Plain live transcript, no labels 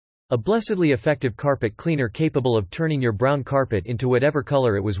A blessedly effective carpet cleaner capable of turning your brown carpet into whatever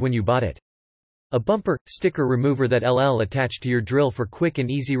color it was when you bought it. A bumper sticker remover that LL attached to your drill for quick and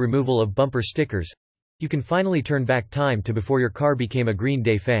easy removal of bumper stickers. You can finally turn back time to before your car became a Green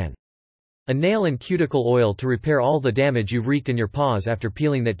Day fan. A nail and cuticle oil to repair all the damage you've wreaked in your paws after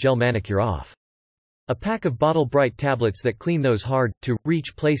peeling that gel manicure off. A pack of Bottle Bright tablets that clean those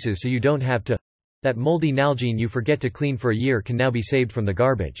hard-to-reach places so you don't have to. That moldy Nalgene you forget to clean for a year can now be saved from the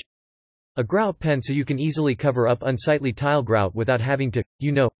garbage. A grout pen so you can easily cover up unsightly tile grout without having to,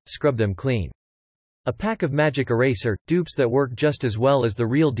 scrub them clean. A pack of Magic Eraser-dupes that work just as well as the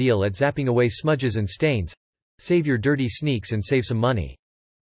real deal at zapping away smudges and stains. Save your dirty sneaks and save some money.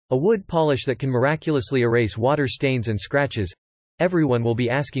 A wood polish that can miraculously erase water stains and scratches. Everyone will be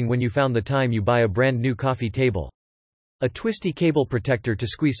asking when you found the time you buy a brand new coffee table. A twisty cable protector to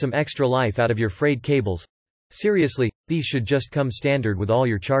squeeze some extra life out of your frayed cables. Seriously, these should just come standard with all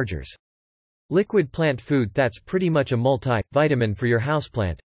your chargers. Liquid plant food that's pretty much a multi-vitamin for your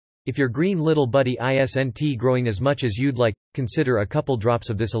houseplant. If your green little buddy isn't growing as much as you'd like, consider a couple drops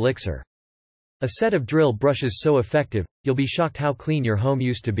of this elixir. A set of drill brushes so effective, you'll be shocked how clean your home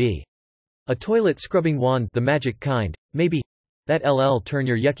used to be. A toilet scrubbing wand, the magic kind, maybe. That LL turn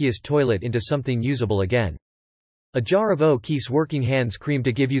your yuckiest toilet into something usable again. A jar of O'Keefe's Working Hands cream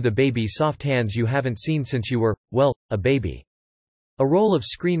to give you the baby soft hands you haven't seen since you were, well, a baby. A roll of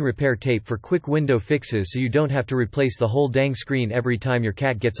screen repair tape for quick window fixes so you don't have to replace the whole dang screen every time your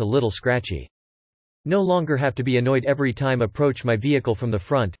cat gets a little scratchy. No longer have to be annoyed every time approach my vehicle from the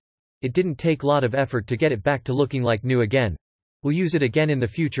front. It didn't take lot of effort to get it back to looking like new again. We'll use it again in the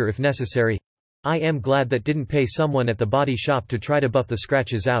future if necessary. I am glad that didn't pay someone at the body shop to try to buff the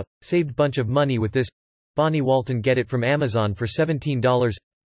scratches out. Saved bunch of money with this. Bonnie Walton, get it from Amazon for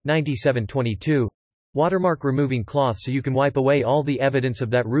 $17.97.22. Watermark removing cloth so you can wipe away all the evidence of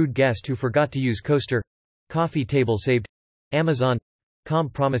that rude guest who forgot to use coaster. Coffee table saved. Amazon.com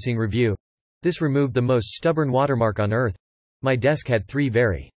promising review. This removed the most stubborn watermark on earth. My desk had 3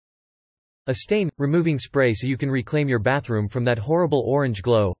 very. A stain removing spray so you can reclaim your bathroom from that horrible orange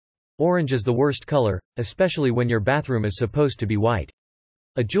glow. Orange is the worst color, especially when your bathroom is supposed to be white.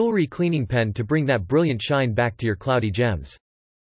 A jewelry cleaning pen to bring that brilliant shine back to your cloudy gems.